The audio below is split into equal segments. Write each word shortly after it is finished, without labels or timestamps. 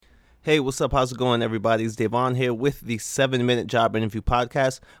Hey, what's up? How's it going, everybody? It's Devon here with the 7-Minute Job Interview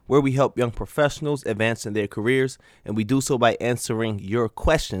Podcast, where we help young professionals advance in their careers, and we do so by answering your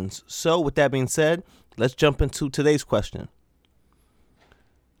questions. So, with that being said, let's jump into today's question.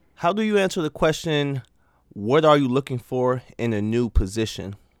 How do you answer the question, what are you looking for in a new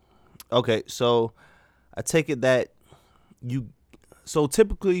position? Okay, so I take it that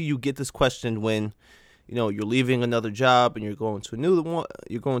typically you get this question when you're leaving another job and you're going to a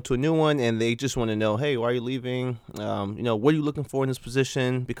new one, and they just want to know, hey, why are you leaving? What are you looking for in this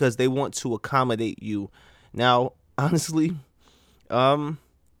position? Because they want to accommodate you. Now, honestly,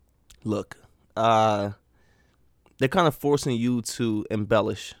 look, they're kind of forcing you to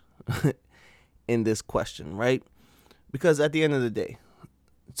embellish in this question, right? Because at the end of the day,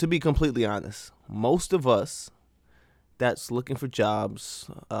 to be completely honest, most of us that's looking for jobs,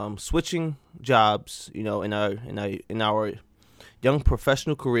 switching jobs, in our young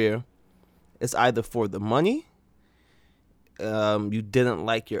professional career, it's either for the money. You didn't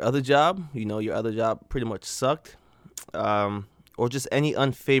like your other job, your other job pretty much sucked, or just any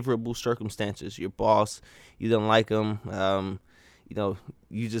unfavorable circumstances. Your boss, you didn't like him,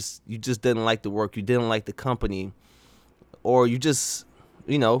 you just didn't like the work, you didn't like the company, or you just,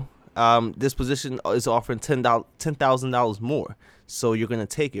 this position is offering $10,000 more, so you're gonna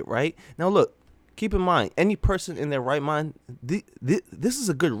take it, right? Now, look, keep in mind, any person in their right mind, this is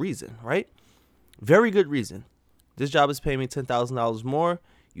a good reason, right? Very good reason. This job is paying me $10,000 more.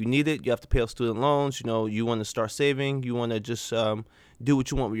 You need it. You have to pay off student loans. You want to start saving. You want to just do what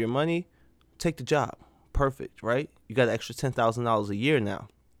you want with your money. Take the job. Perfect, right? You got an extra $10,000 a year now.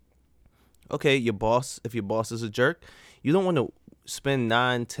 Okay, if your boss is a jerk, you don't want to spend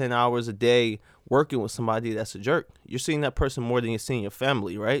 9-10 hours a day working with somebody that's a jerk. You're seeing that person more than you're seeing your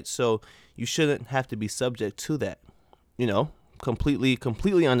family, right? So you shouldn't have to be subject to that.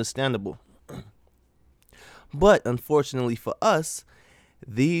 Completely understandable. But unfortunately for us,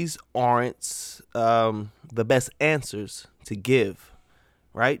 these aren't the best answers to give,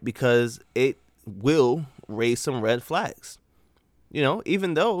 right? Because it will raise some red flags.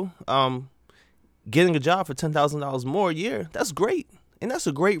 Even though getting a job for $10,000 more a year, that's great. And that's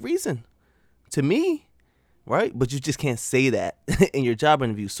a great reason to me, right? But you just can't say that in your job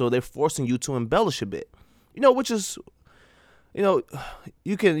interview. So they're forcing you to embellish a bit, which is, you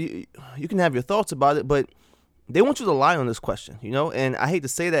can have your thoughts about it, but they want you to lie on this question, and I hate to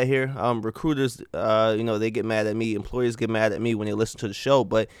say that here. Recruiters, they get mad at me. Employers get mad at me when they listen to the show,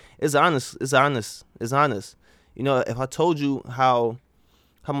 but it's honest. If I told you how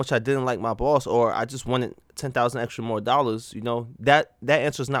much I didn't like my boss, or I just wanted 10,000 extra more dollars, that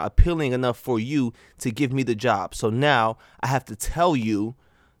answer is not appealing enough for you to give me the job. So now I have to tell you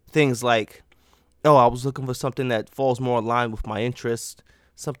things like, oh, I was looking for something that falls more in line with my interest,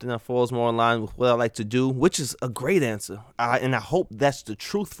 something that falls more in line with what I like to do, which is a great answer. And I hope that's the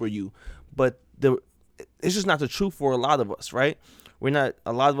truth for you. But it's just not the truth for a lot of us, right?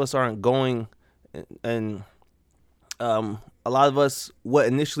 A lot of us aren't going and a lot of us, what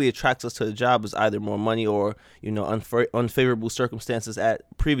initially attracts us to the job is either more money or, unfavorable circumstances at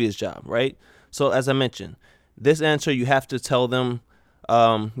previous job, right? So as I mentioned, this answer, you have to tell them,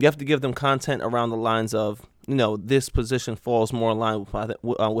 you have to give them content around the lines of, this position falls more in line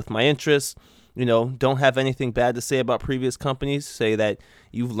with my interests. Don't have anything bad to say about previous companies. Say that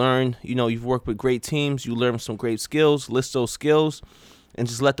you've learned, you've worked with great teams, you learned some great skills, list those skills, and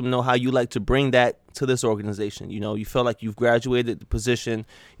just let them know how you like to bring that to this organization. You feel like you've graduated the position.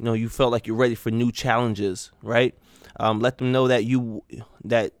 You felt like you're ready for new challenges, right? Let them know that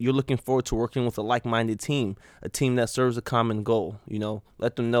you're looking forward to working with a like-minded team, a team that serves a common goal.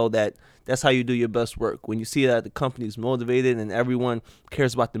 Let them know that that's how you do your best work. When you see that the company is motivated and everyone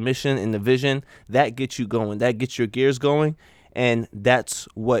cares about the mission and the vision, that gets you going. That gets your gears going, and that's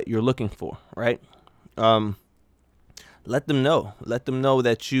what you're looking for, right? Let them know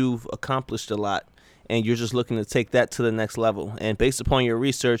that you've accomplished a lot and you're just looking to take that to the next level. And based upon your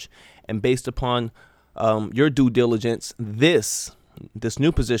research and based upon your due diligence, this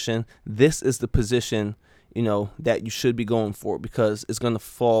new position, this is the position, that you should be going for, because it's going to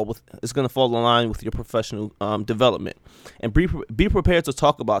fall in line with your professional development. And be prepared to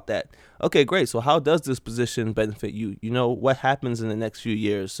talk about that. Okay, great. So how does this position benefit you? What happens in the next few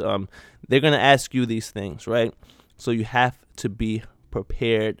years? They're going to ask you these things, right? So you have to be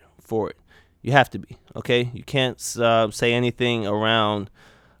prepared for it. You have to be, okay? You can't say anything around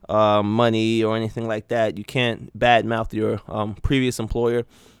money or anything like that. You can't badmouth your previous employer.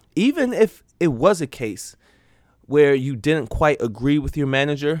 Even if it was a case where you didn't quite agree with your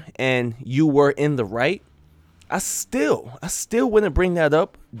manager and you were in the right, I still wouldn't bring that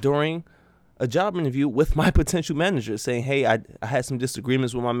up during a job interview with my potential manager, saying, hey, I had some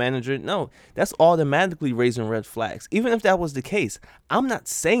disagreements with my manager. No, that's automatically raising red flags. Even if that was the case, I'm not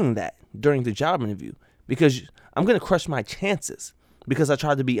saying that during the job interview because I'm going to crush my chances because I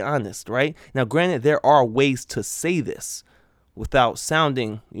tried to be honest, right? Now, granted, there are ways to say this without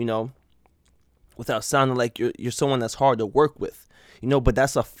sounding, like you're someone that's hard to work with, but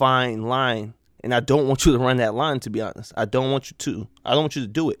that's a fine line. And I don't want you to run that line, to be honest. I don't want you to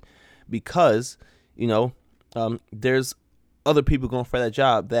do it because, there's other people going for that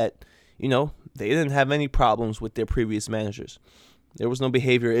job that, they didn't have any problems with their previous managers. There was no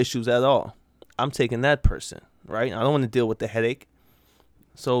behavior issues at all. I'm taking that person, right? I don't want to deal with the headache.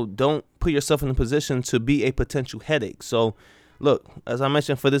 So don't put yourself in a position to be a potential headache. So look, as I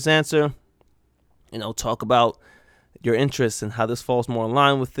mentioned for this answer, talk about your interests and how this falls more in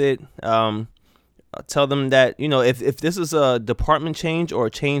line with it. Tell them that, if this is a department change or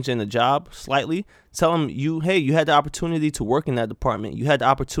a change in the job slightly, tell them you had the opportunity to work in that department. You had the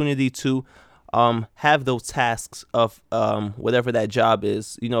opportunity to have those tasks of whatever that job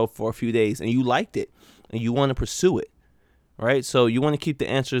is, for a few days, and you liked it and you want to pursue it, right? So you want to keep the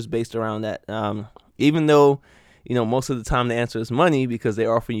answers based around that. Even though, most of the time the answer is money because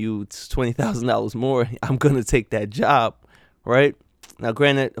they're offering you $20,000 more, I'm going to take that job, right? Now,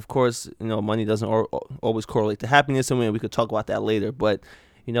 granted, of course, money doesn't always correlate to happiness, and we could talk about that later. But,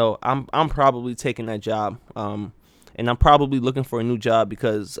 I'm probably taking that job, and I'm probably looking for a new job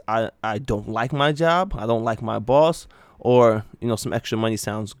because I don't like my job, I don't like my boss, or some extra money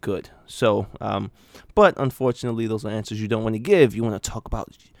sounds good. So, but unfortunately, those are answers you don't want to give. You want to talk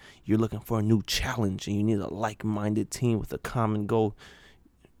about you're looking for a new challenge, and you need a like-minded team with a common goal.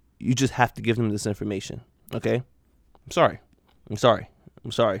 You just have to give them this information. Okay, I'm sorry.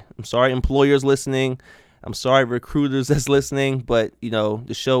 Employers listening. I'm sorry, recruiters that's listening. But,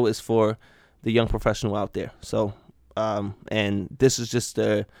 the show is for the young professional out there. So, and this is just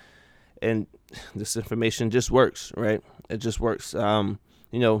and this information just works, right? It just works.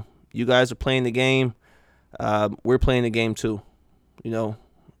 You guys are playing the game. We're playing the game too,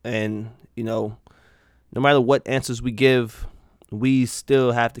 and, no matter what answers we give, we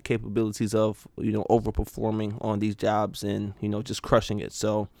still have the capabilities of, overperforming on these jobs and, just crushing it.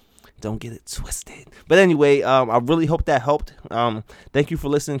 So don't get it twisted. But anyway, I really hope that helped. Thank you for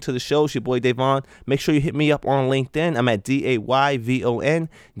listening to the show. It's your boy Davon. Make sure you hit me up on LinkedIn. I'm at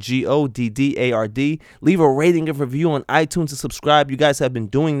DAYVONGODDARD. Leave a rating and review on iTunes and subscribe. You guys have been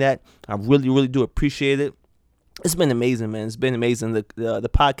doing that. I really, really do appreciate it. It's been amazing, man. It's been amazing. The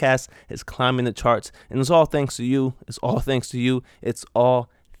podcast is climbing the charts, and it's all thanks to you. It's all thanks to you. It's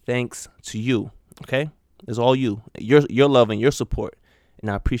all thanks to you. Okay? It's all you. Your love and your support, and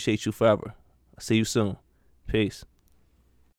I appreciate you forever. I'll see you soon. Peace.